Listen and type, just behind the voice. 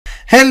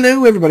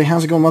Hello everybody,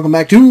 how's it going? Welcome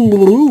back to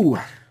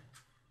Republic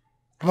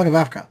of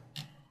Africa.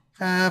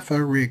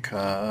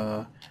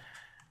 Africa.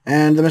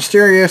 And the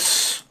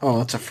mysterious... Oh,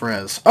 that's a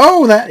Frez.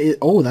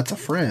 That's a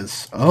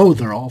Frez. Oh,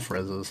 they're all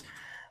Frezes.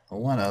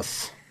 Let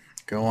us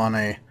go on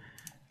a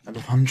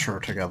adventure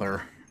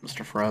together,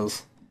 Mr.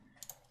 Frez.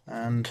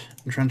 And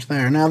entrench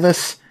there. Now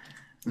this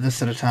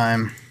at a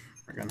time,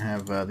 we're going to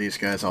have these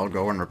guys all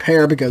go and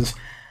repair, because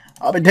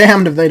I'll be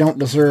damned if they don't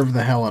deserve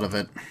the hell out of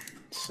it.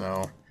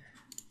 So...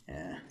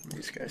 yeah,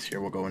 these guys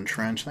here will go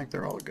entrench. I think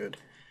they're all good.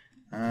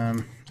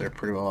 They're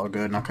pretty well all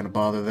good. Not going to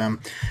bother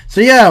them.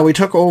 So yeah, we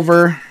took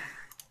over.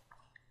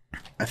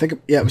 I think,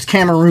 yeah, it was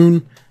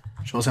Cameroon.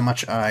 Shows how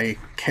much I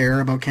care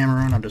about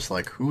Cameroon. I'm just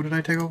like, who did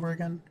I take over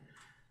again?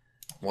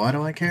 Why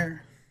do I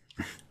care?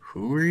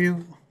 Who are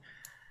you?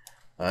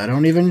 I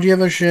don't even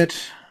give a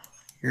shit.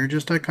 You're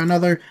just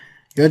another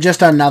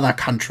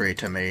country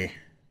to me.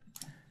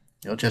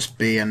 You'll just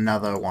be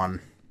another one.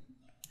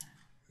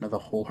 Another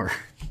whore.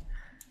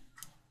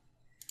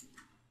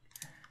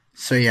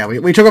 So yeah,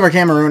 we took over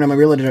Cameroon, and we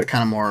really did it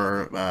kind of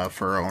more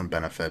for our own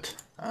benefit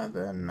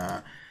than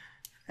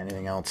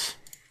anything else.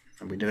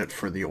 And we did it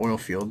for the oil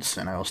fields,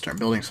 and I will start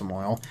building some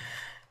oil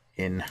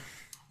in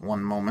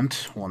one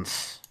moment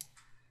once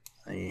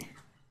a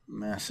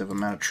massive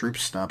amount of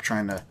troops stop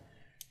trying to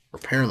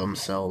repair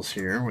themselves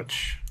here,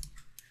 which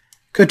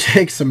could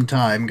take some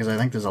time, because I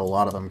think there's a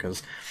lot of them,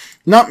 because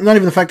not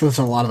even the fact that there's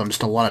a lot of them,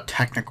 just a lot of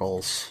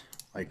technicals.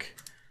 Like,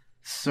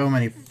 so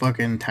many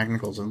fucking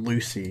technicals and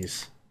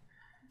loosies.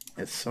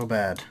 It's so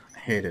bad. I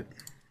hate it.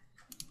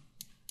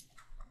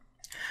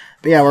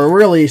 But yeah, we're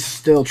really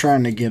still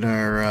trying to get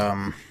our,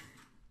 a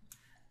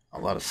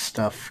lot of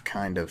stuff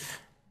kind of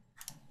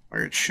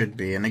where it should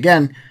be. And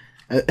again,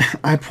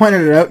 I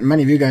pointed it out, and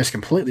many of you guys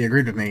completely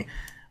agreed with me.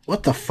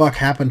 What the fuck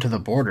happened to the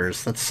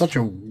borders? That's such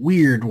a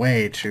weird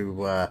way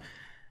to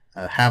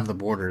have the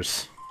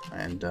borders.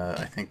 And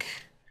I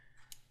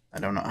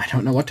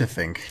don't know what to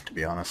think, to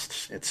be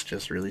honest. It's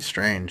just really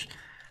strange.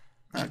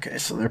 Okay,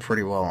 so they're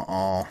pretty well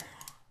all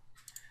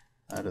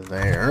out of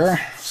there.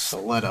 So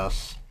let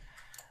us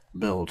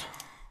build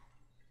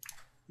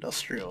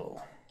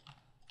industrial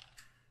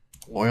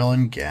oil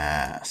and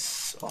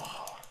gas.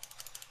 Oh.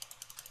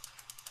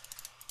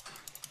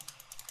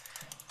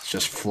 Let's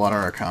just flood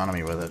our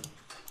economy with it.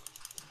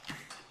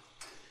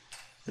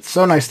 It's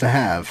so nice to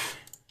have.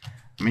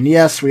 I mean,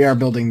 yes, we are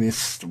building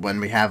this when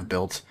we have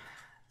built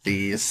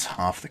these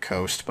off the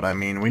coast, but I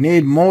mean, we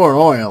need more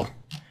oil.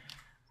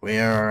 We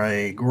are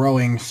a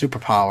growing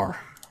superpower.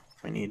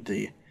 We need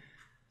the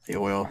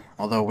oil,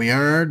 although we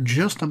are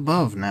just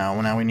above now.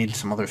 Now we need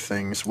some other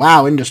things.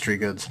 Wow, industry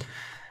goods.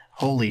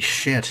 Holy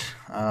shit.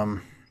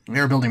 We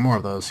are building more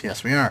of those.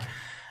 Yes, we are.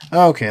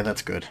 Okay,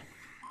 that's good.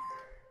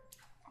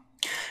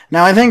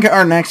 Now, I think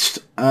our next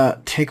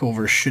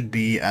takeover should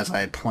be as I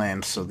had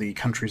planned, so the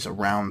countries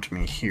around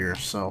me here.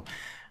 So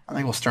I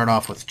think we'll start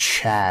off with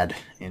Chad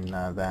in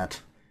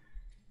that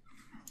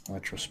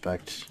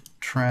retrospect.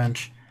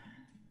 Trench.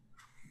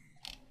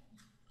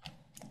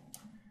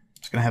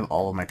 Gonna have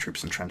all of my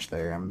troops entrenched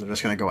there. They're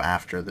just gonna go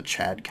after the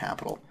Chad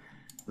capital.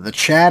 The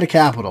Chad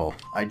capital.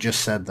 I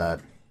just said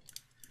that.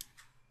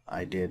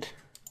 I did.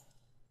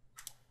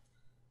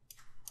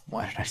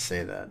 Why did I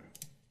say that?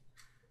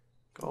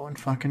 Go and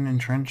fucking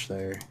entrench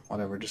there.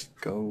 Whatever, just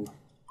go.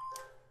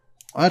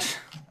 What?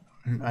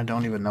 I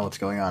don't even know what's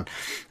going on.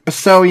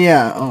 So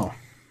yeah. Oh.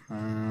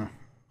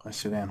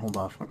 Sudan. Hold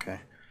off. Okay.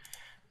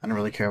 I don't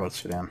really care about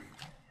Sudan.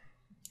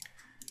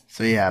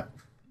 So yeah.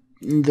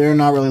 They're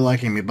not really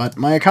liking me, but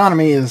my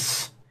economy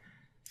is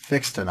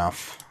fixed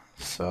enough,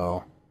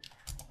 so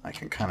I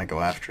can kind of go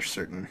after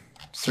certain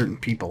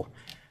people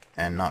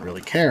and not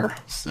really care.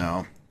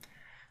 So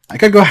I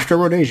could go after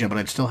Rhodesia, but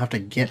I'd still have to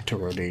get to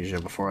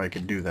Rhodesia before I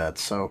could do that.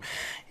 So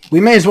we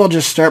may as well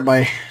just start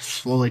by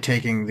slowly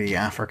taking the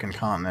African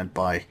continent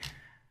by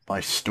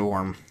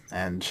storm,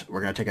 and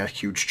we're going to take a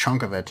huge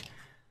chunk of it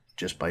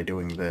just by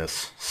doing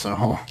this.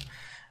 So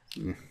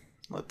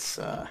let's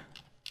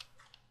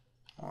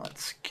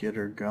get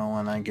her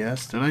going, I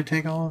guess. Did I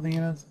take all of the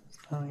units?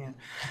 Oh, yeah.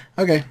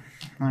 Okay.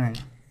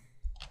 Alright.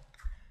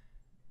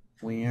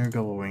 We are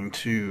going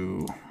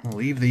to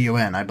leave the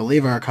UN. I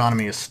believe our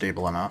economy is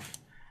stable enough.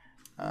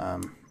 I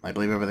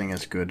believe everything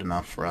is good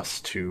enough for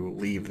us to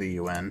leave the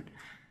UN.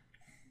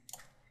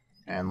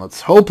 And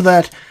let's hope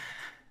that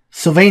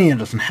Sylvania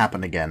doesn't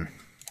happen again.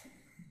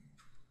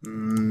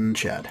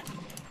 Chad.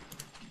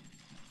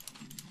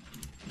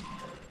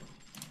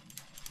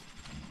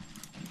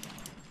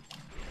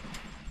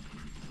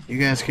 You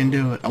guys can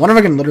do it. I wonder if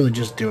I can literally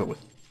just do it with...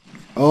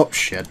 Oh,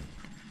 shit.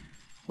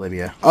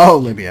 Libya. Oh,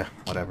 Libya.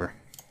 Whatever.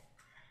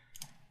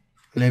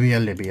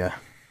 Libya.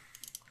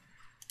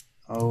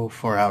 Oh,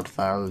 for out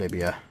thou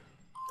Libya.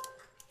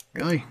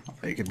 Really? I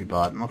thought you could be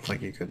bought. Looks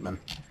like you could, man.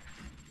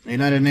 The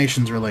United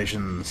Nations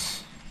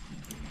relations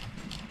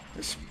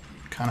is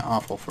kind of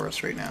awful for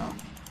us right now.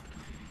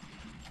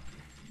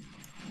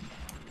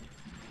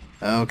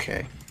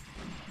 Okay.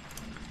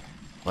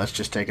 Let's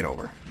just take it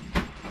over.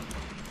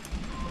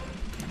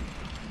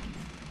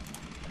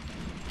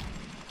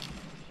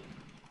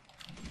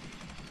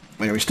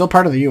 Wait, are we still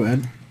part of the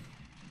UN?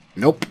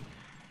 Nope.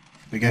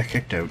 We got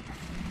kicked out.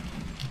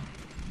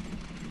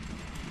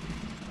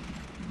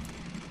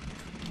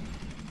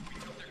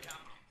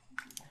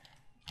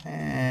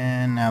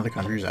 And now the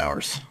country's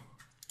ours.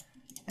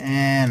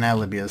 And now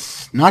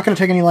Libya's not going to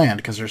take any land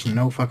because there's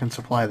no fucking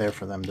supply there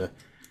for them to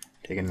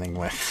take anything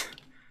with.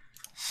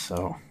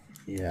 So,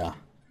 yeah.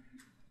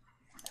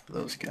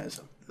 Those guys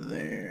up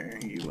there,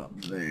 you up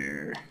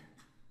there.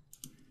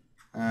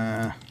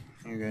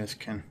 You guys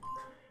can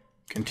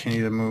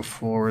continue to move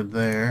forward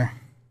there.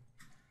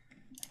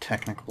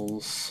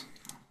 Technicals.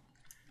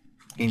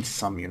 Gain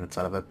some units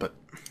out of it, but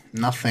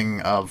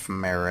nothing of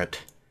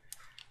merit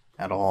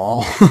at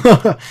all.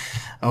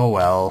 Oh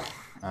well.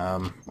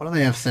 What do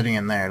they have sitting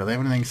in there? Do they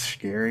have anything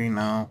scary?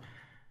 No.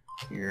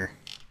 Your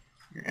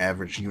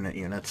average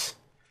units.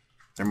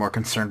 They're more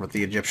concerned with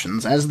the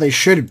Egyptians, as they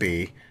should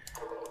be.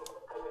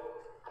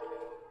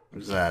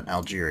 Who's that?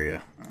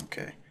 Algeria.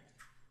 Okay.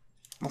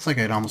 Looks like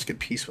I'd almost get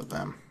peace with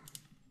them.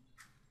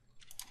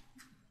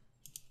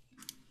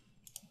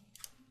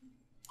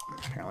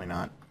 Apparently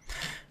not.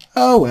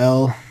 Oh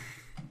well.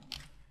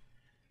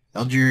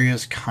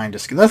 Algeria's kind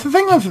of... That's the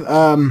thing with,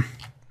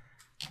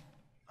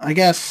 I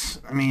guess,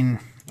 I mean,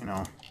 you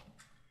know,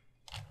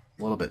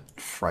 a little bit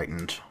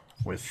frightened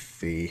with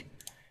the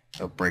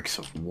outbreaks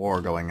of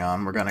war going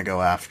on. We're going to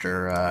go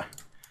after,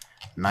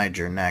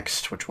 Niger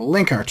next, which will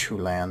link our two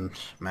land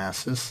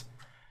masses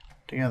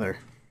together,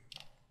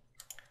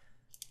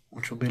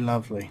 which will be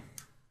lovely.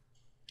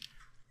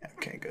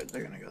 Okay, good.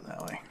 They're going to go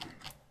that way.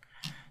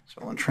 So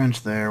we'll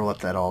entrench there. We'll let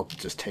that all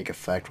just take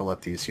effect. We'll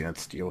let these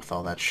units deal with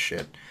all that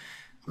shit.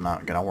 I'm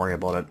not going to worry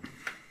about it.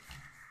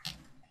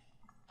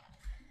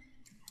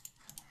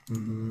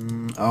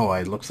 Oh,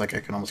 it looks like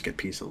I can almost get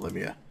peace with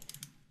Libya.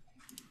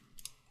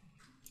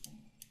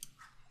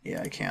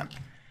 Yeah, I can.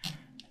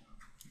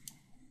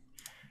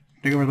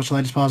 Take over as much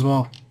land as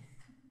possible.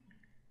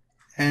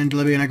 End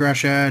Libyan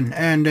aggression.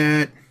 End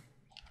it.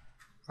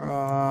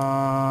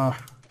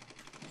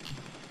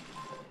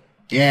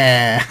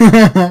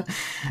 Yeah.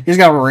 He's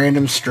got a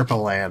random strip of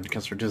land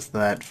because we're just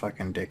that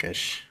fucking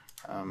dickish.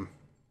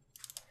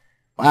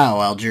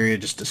 Wow, Algeria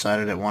just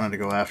decided it wanted to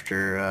go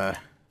after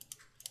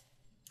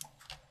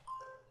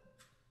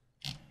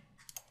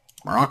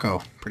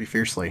Morocco pretty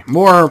fiercely.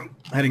 More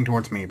heading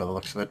towards me by the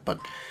looks of it, but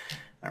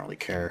I don't really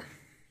care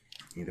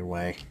either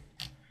way.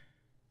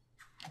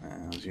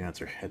 Those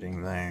units are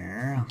heading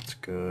there. That's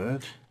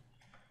good.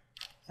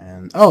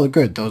 And oh,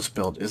 good. Those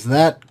build. Is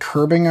that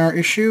curbing our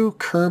issue?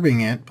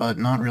 Curbing it, but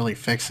not really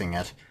fixing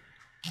it.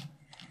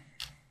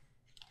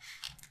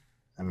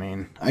 I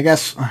mean, I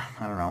guess I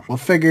don't know. We'll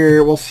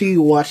figure. We'll see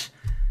what.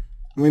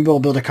 Maybe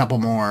we'll build a couple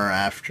more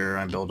after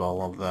I build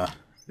all of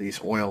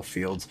these oil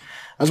fields.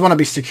 I just want to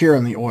be secure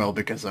on the oil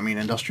because I mean,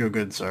 industrial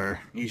goods are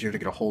easier to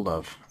get a hold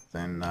of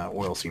than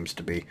oil seems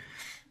to be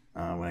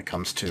when it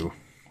comes to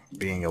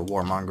being a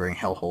warmongering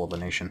hellhole of a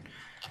nation.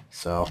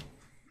 So,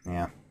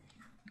 yeah.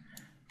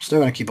 Still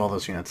gonna keep all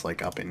those units,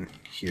 like, up in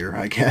here,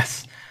 I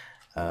guess.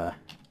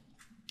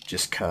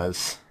 Just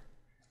cause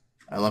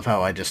I love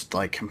how I just,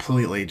 like,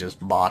 completely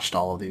just botched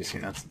all of these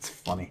units. It's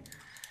funny.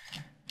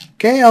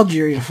 Okay,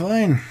 Algeria,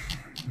 fine.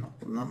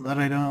 Not that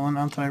I don't,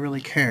 not that I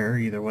really care,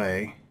 either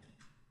way.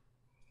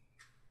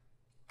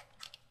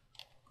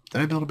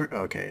 Did I build a bridge?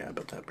 Okay, yeah, I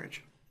built that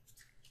bridge.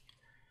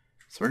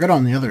 So we're good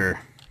on the other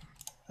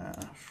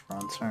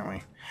fronts, aren't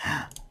we?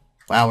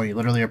 Wow, we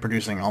literally are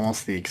producing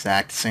almost the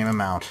exact same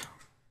amount.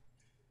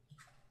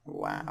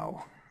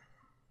 Wow.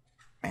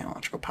 Man,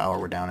 electrical power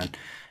we're down in.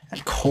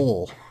 And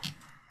coal.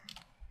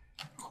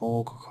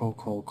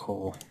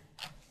 Coal.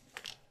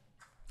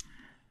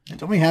 And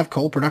don't we have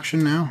coal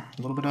production now?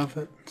 A little bit of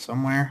it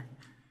somewhere?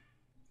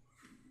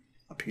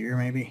 Up here,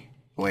 maybe?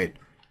 Wait,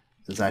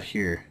 is that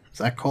here? Is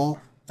that coal?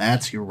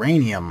 That's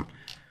uranium.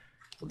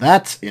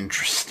 That's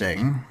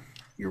interesting.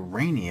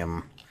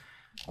 Uranium.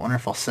 I wonder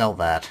if I'll sell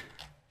that.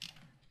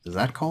 Is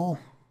that coal?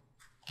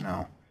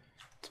 No.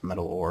 It's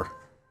metal ore.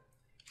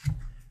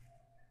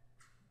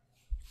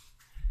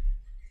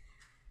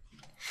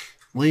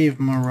 Leave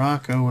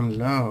Morocco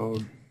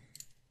alone.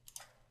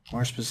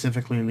 More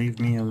specifically, leave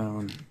me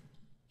alone.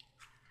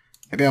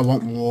 Maybe I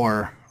won't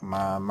war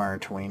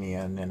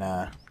Mauritania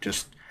and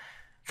just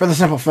for the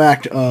simple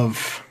fact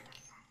of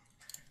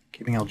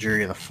keeping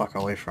Algeria the fuck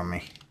away from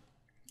me.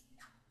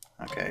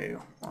 Okay,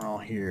 we're all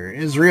here.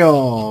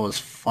 Israel was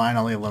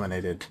finally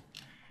eliminated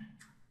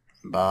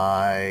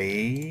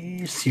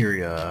by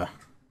Syria.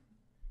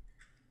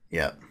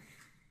 Yep.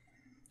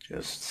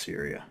 Just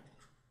Syria.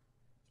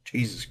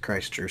 Jesus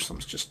Christ,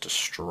 Jerusalem's just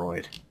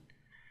destroyed.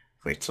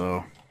 Wait,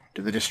 so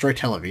did they destroy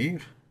Tel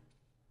Aviv?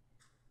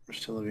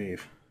 Where's Tel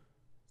Aviv?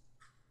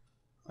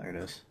 There it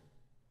is.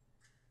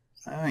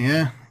 Oh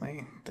yeah,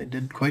 they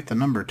did quite the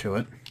number to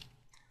it.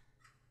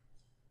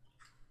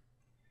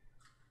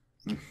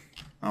 Oh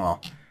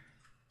well.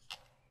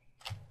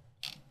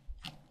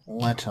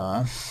 Let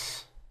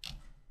us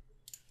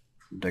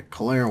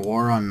declare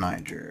war on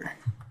Niger.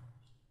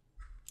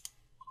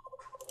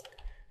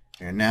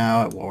 We are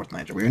now at war with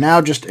Niger. We are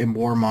now just a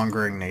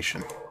warmongering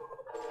nation.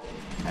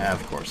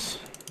 Of course.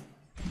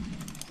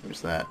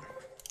 Who's that?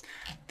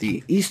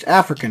 The East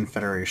African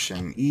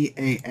Federation,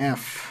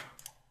 EAF.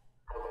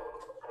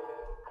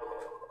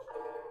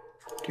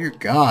 Dear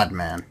God,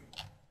 man.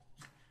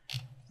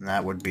 And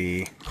that would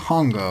be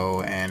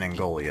Congo and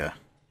Angola.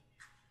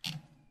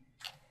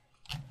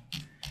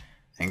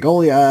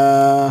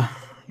 Angola,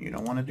 you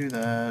don't want to do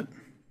that.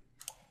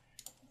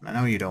 I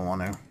know you don't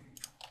want to.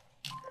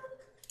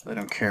 They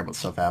don't care about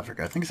South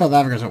Africa. I think South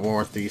Africa's at war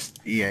with the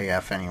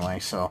EAF anyway,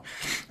 so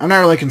I'm not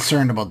really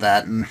concerned about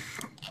that. And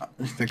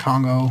the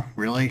Congo,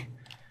 really?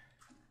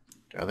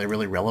 Are they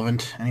really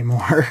relevant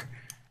anymore?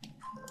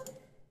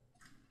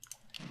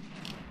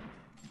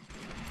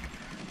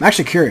 I'm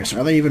actually curious.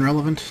 Are they even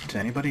relevant to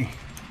anybody?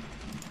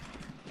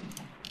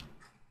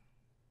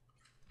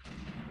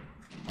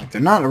 Like,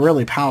 they're not a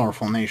really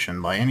powerful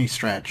nation by any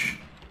stretch.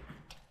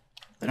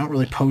 They don't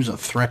really pose a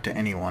threat to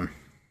anyone.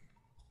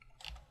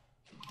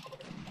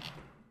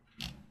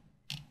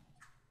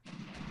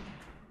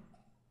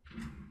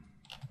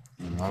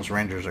 And those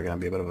Rangers are going to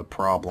be a bit of a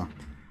problem.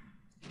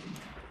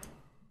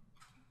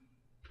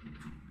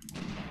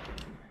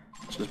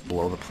 Let's just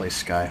blow the place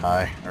sky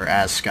high. Or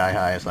as sky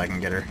high as I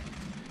can get her.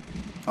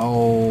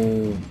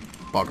 Oh,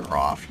 bugger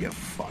off, you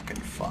fucking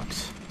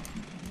fucks.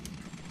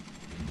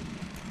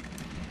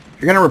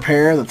 If you're gonna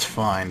repair, that's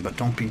fine, but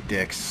don't be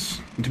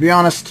dicks. And to be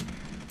honest,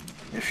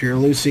 if you're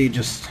Lucy,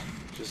 just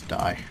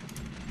die.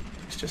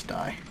 Just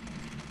die.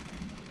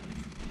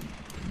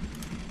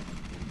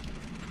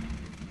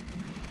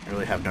 I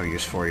really have no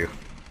use for you.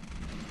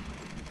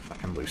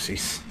 Fucking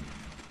Lucy's.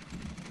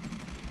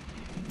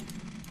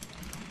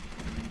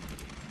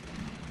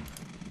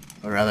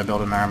 I'd rather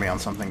build an army on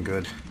something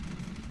good.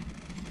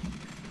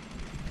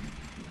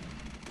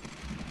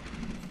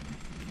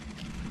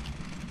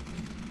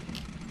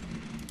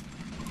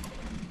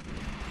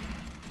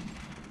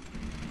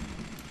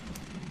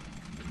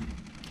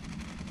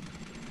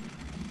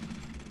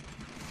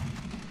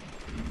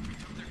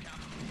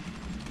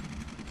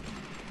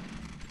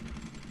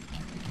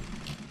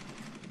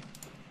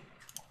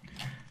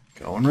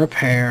 Go and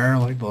repair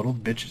like little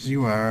bitches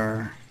you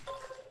are.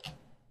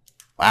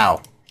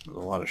 Wow, there's a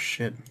lot of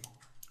shit.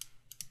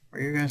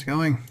 Where are you guys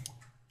going?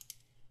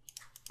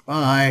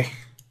 Bye.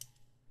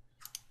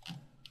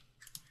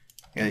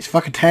 Yeah, these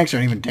fucking tanks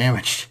aren't even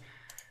damaged.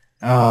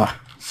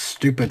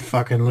 Stupid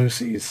fucking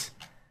Lucy's.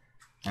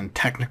 And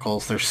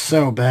technicals, they're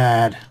so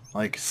bad.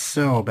 Like,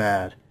 so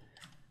bad.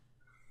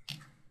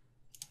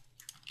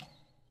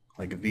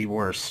 Like, the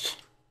worst.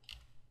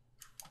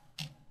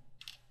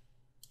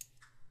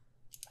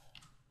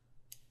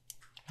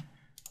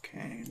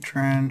 Okay,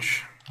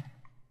 trench.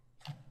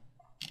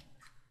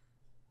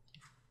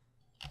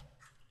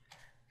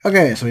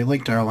 Okay, so we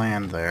linked our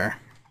land there,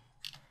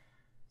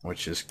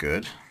 which is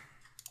good.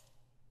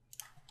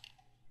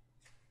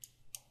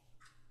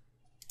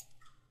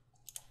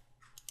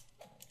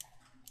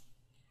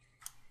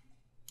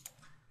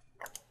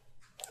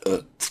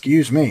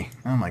 Excuse me.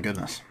 Oh my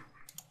goodness.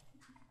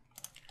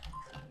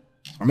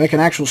 We're making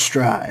actual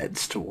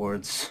strides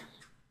towards,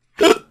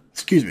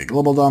 excuse me,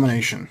 global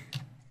domination.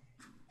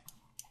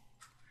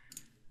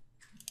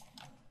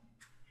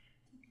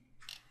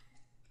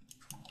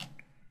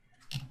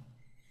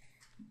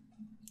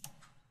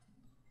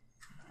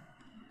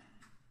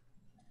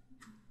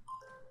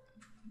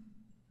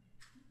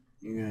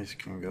 You guys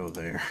can go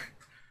there.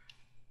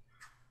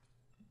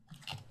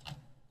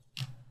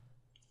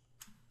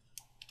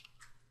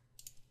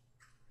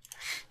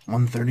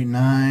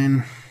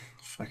 $139.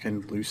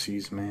 Fucking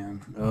Lucy's,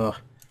 man. Ugh.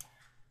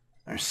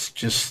 There's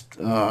just,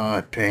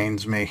 it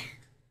pains me.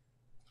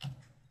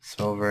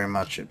 So very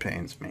much it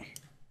pains me.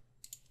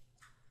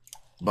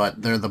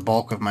 But they're the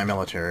bulk of my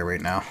military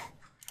right now.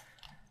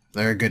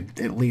 They're a good,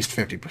 at least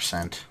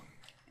 50%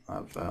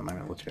 of my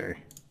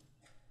military.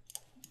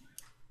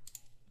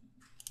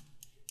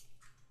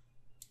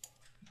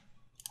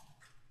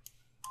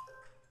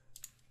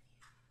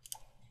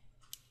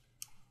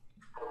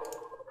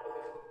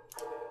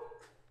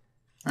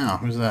 Oh,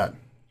 who's that?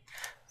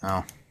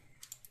 Oh.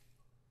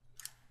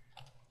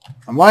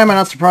 And why am I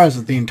not surprised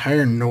that the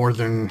entire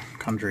northern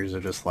countries are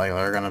just like,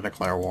 they're gonna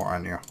declare war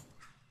on you?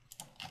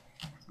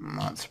 I'm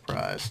not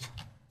surprised.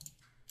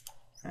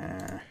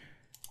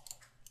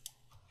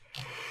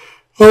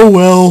 Oh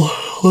well,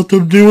 let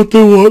them do what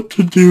they want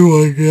to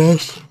do, I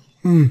guess.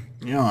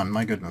 Yawn,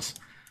 my goodness.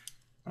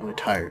 I'm really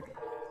tired.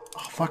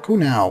 Oh, fuck, who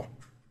now?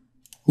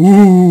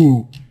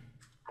 Ooh!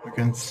 You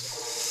can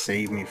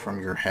save me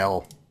from your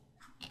hell.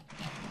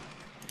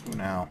 Who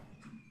now?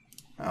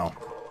 Oh.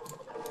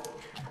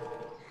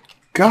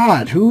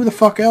 God, who the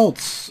fuck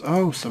else?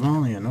 Oh,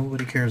 Somalia.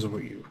 Nobody cares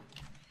about you.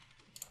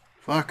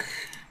 Fuck.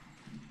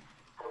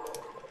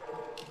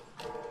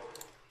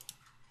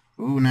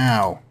 Who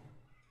now?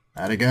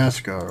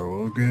 Madagascar.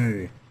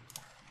 Okay.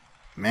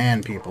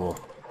 Man, people.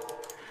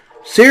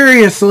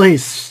 Seriously,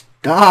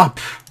 stop.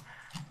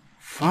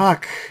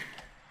 Fuck.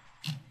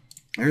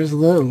 There's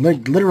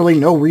literally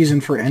no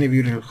reason for any of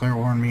you to declare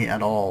war on me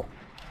at all.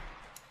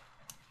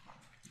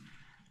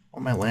 All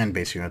my land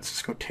base units,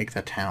 let's go take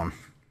that town.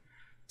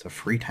 It's a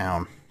free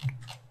town.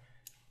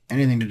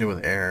 Anything to do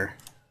with air,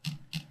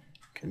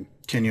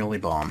 continually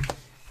bomb.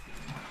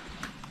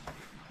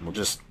 We'll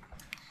just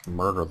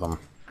murder them.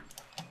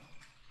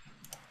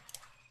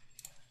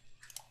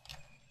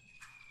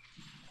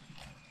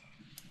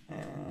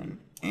 And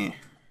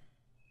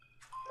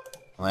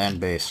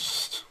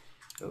land-based.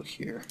 Go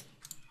here.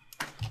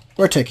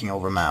 We're taking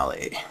over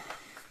Mali.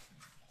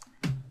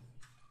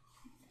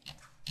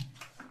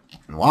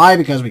 And why?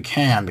 Because we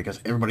can. Because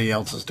everybody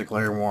else is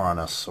declaring war on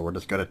us. So we're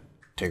just gonna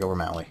take over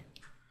Mali.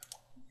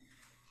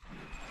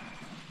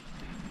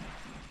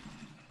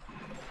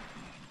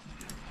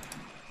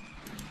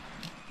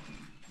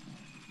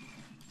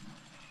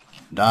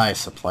 Die,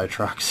 supply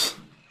trucks.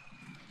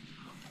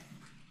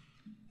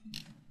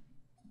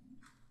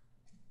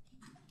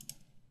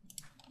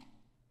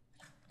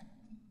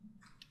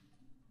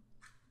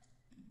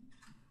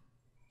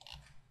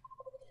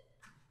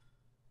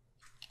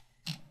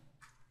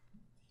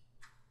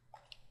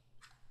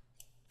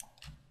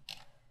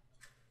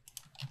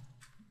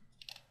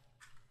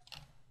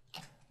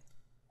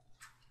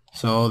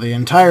 So the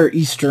entire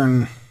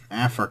Eastern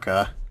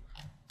Africa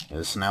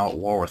is now at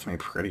war with me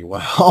pretty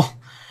well.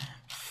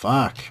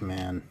 Fuck,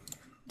 man.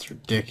 It's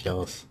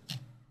ridiculous.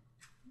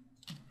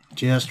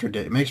 Just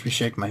ridiculous. It makes me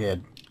shake my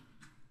head.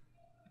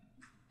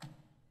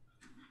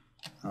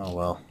 Oh,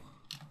 well.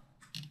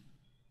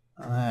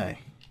 Hey.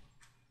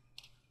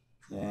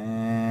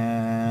 And...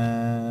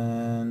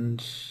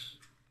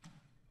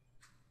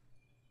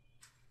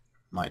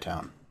 my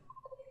town.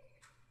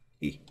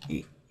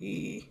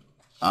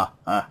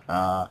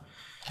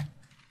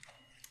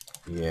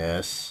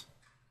 Yes.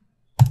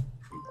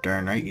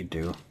 Darn right you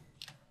do.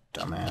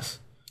 Dumbass.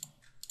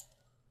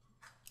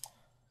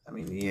 I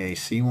mean, the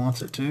EAC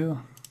wants it too.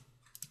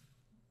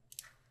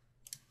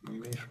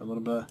 Maybe for a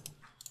little bit.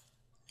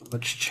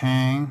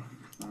 Chang.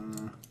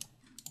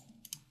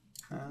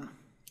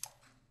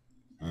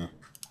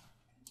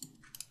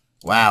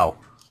 Wow.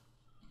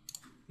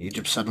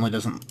 Egypt suddenly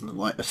doesn't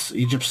like.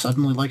 Egypt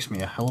suddenly likes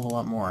me a hell of a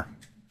lot more.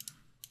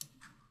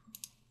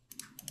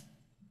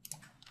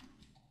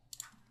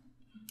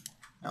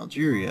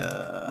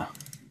 Algeria.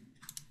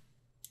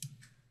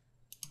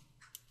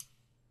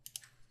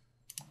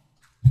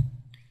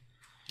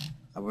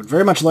 I would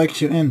very much like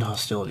to end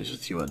hostilities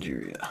with you,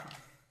 Algeria.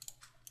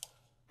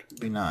 It would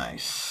be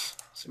nice.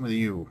 Same with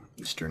you,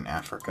 Eastern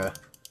Africa.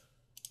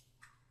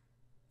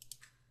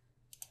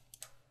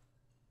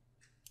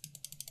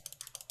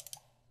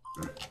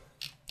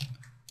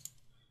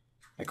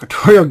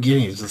 Equatorial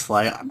Guinea is just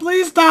like,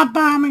 please stop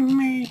bombing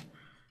me. And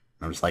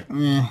I'm just like,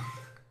 meh.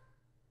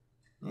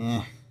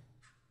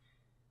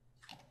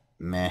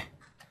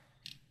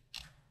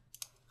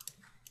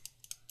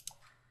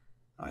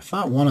 I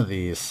thought one of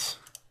these...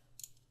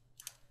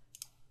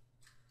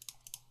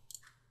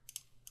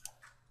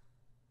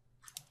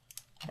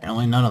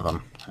 apparently none of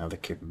them have the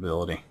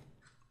capability.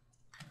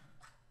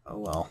 Oh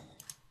well.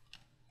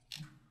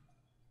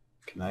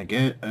 Can I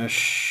get a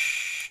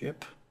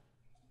ship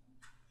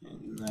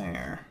in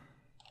there?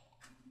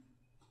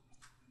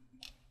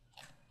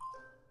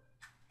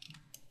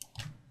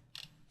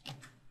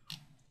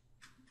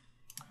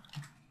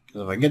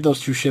 Because if I get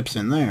those two ships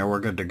in there, we're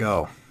good to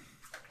go.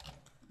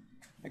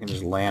 I can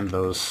just land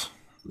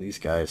these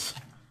guys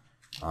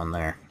on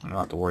there. I don't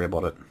have to worry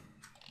about it.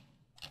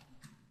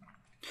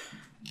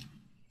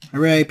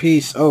 Hooray,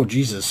 peace. Oh,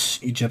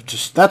 Jesus.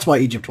 Egypt. That's why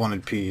Egypt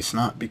wanted peace.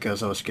 Not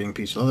because I was getting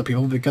peace with other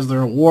people. Because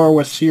they're at war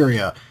with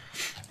Syria.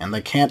 And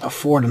they can't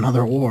afford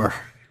another war.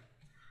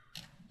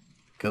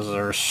 Because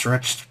they're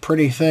stretched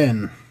pretty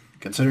thin.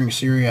 Considering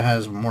Syria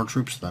has more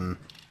troops than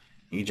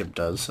Egypt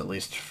does. At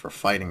least for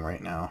fighting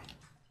right now.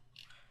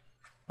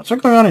 What's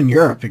going on in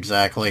Europe,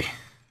 exactly?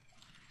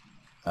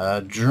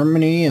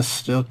 Germany is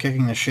still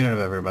kicking the shit out of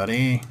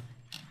everybody.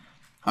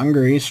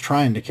 Hungary's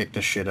trying to kick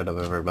the shit out of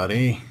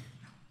everybody.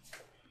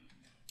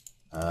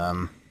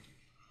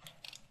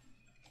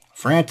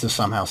 France is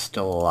somehow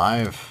still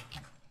alive.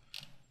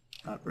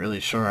 Not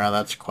really sure how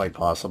that's quite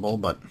possible,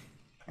 but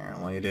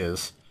apparently it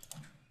is.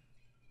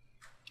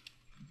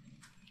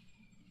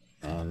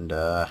 And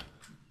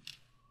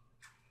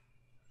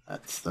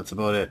that's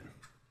about it.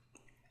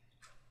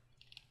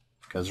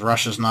 Because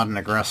Russia's not an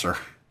aggressor.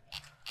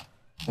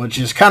 Which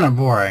is kind of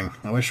boring.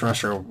 I wish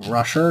Russia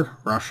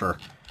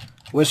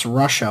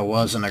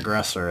was an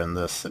aggressor in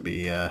this. It'd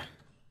be a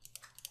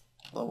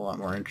lot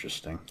more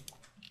interesting.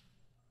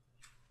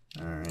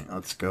 Alright,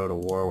 let's go to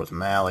war with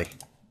Mali.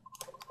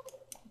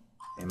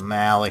 Hey,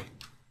 Mali.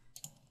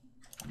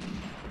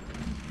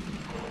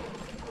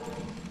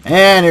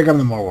 And here come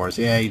the more wars.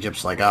 Yeah,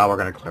 Egypt's like, oh, we're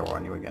going to declare war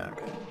on you again.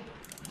 Okay.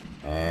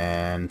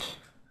 And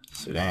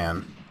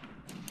Sudan.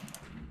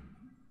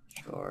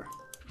 Sure.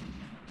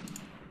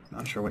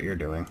 Not sure what you're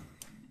doing.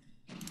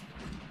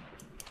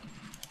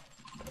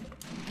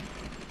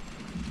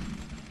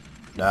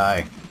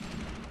 Die.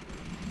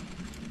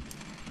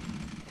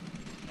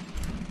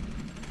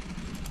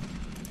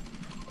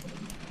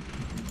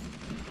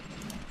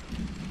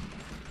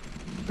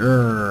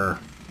 Grrr.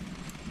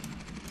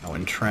 Oh,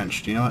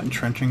 entrenched. Do you know what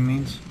entrenching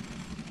means?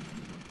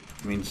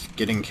 It means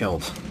getting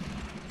killed.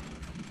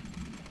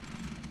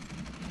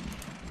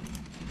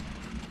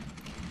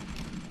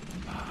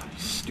 Ah,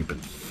 stupid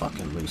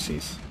fucking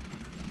Lucy's.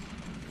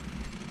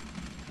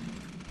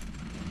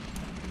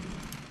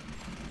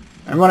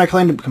 Remember when I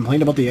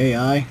complained about the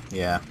AI?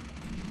 Yeah.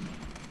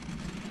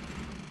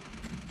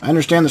 I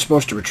understand they're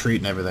supposed to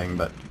retreat and everything,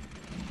 but...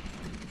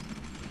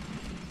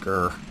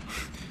 Grr.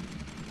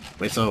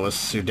 Wait, so it was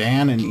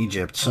Sudan and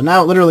Egypt. So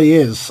now it literally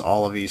is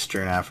all of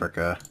Eastern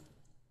Africa.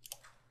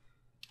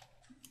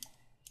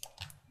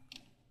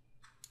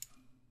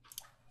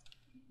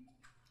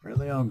 Where are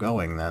they all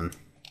going, then?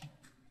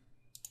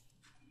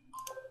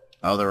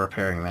 Oh, they're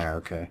repairing there,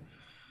 okay.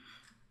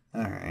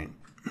 Alright.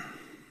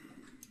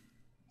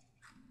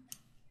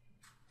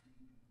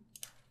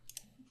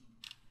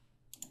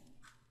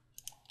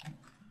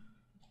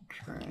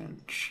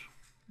 Trench.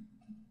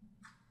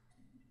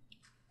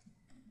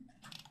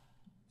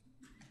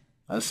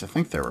 I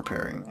think they're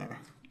repairing there.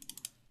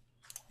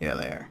 Yeah,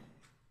 they are.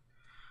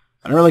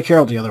 I don't really care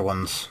about the other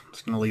ones. I'm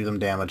just going to leave them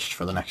damaged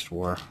for the next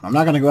war. I'm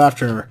not going to go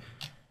after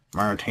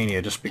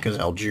Mauritania just because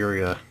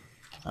Algeria...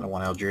 I don't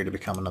want Algeria to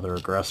become another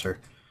aggressor.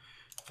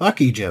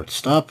 Fuck Egypt.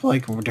 Stop,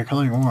 like,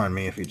 declaring war on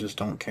me if you just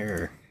don't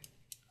care.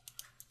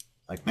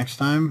 Like, next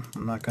time,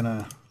 I'm not going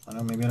to... I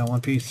know, maybe I don't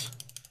want peace.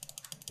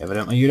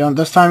 Evidently you don't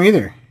this time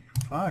either.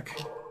 Fuck.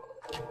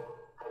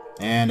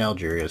 And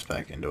Algeria's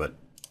back into it.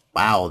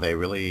 Wow, they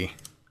really...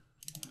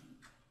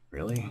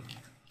 Really?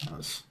 That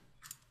was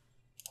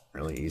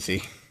really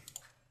easy.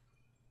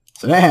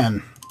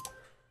 Sudan!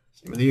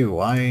 Same with you.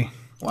 Why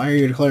are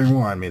you declaring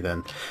war on me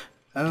then?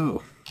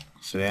 Oh,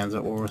 Sudan's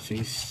at war with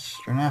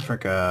Eastern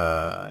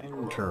Africa.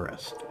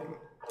 Interesting.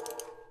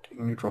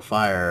 Taking neutral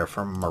fire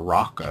from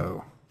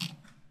Morocco.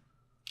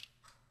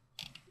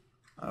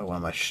 Oh, one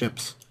of my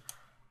ships.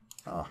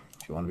 Oh,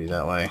 if you want to be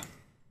that way.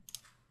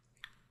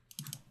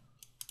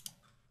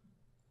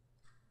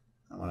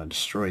 I want to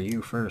destroy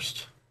you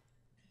first.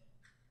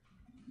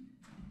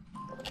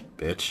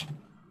 Bitch.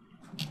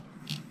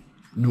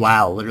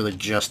 Wow, literally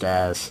just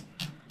as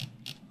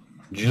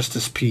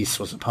peace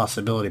was a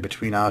possibility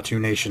between our two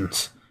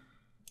nations.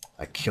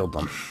 I killed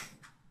them.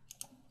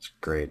 It's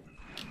great.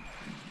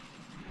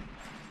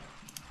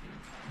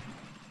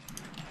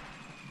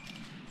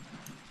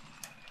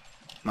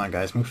 Come on,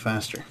 guys, move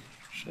faster.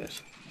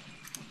 Shit.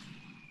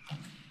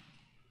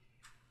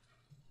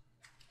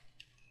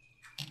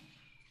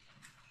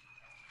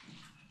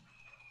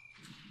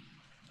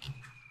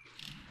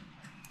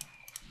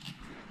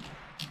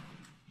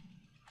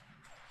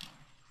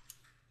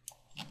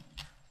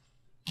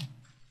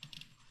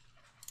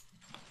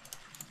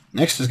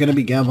 Next is gonna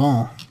be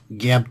Gabon.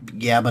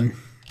 Gabon.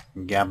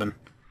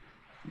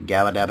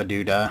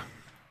 Gabba-dabba-doo-da.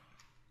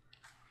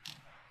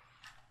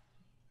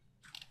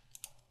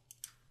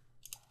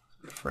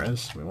 The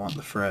Frez? We want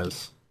the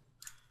Frez.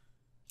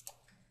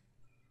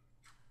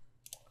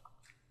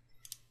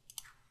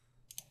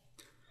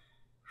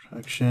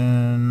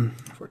 Production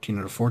 14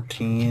 out of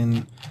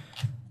 14.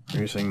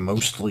 Producing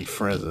mostly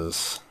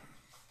Frezes.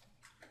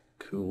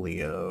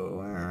 Coolio.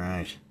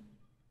 Alright.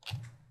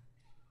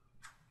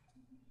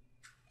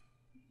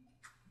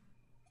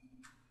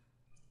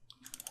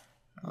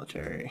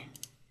 Military.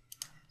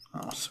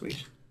 Oh,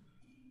 sweet.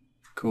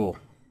 Cool.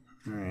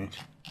 Alright.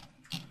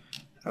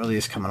 How are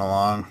these coming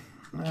along?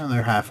 Well,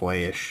 they're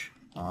halfway-ish.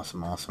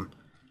 Awesome, awesome.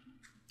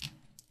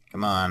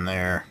 Come on,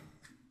 there.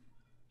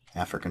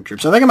 African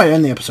troops. I think I might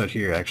end the episode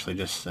here, actually,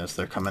 just as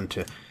they're coming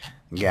to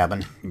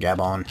Gabon.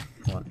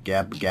 What?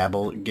 Yabba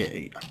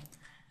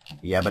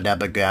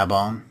dabba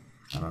Gabon.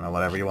 I don't know,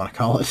 whatever you want to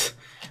call it.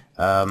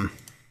 Thank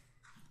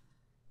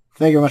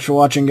you very much for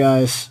watching,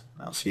 guys.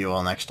 I'll see you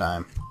all next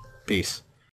time. Peace.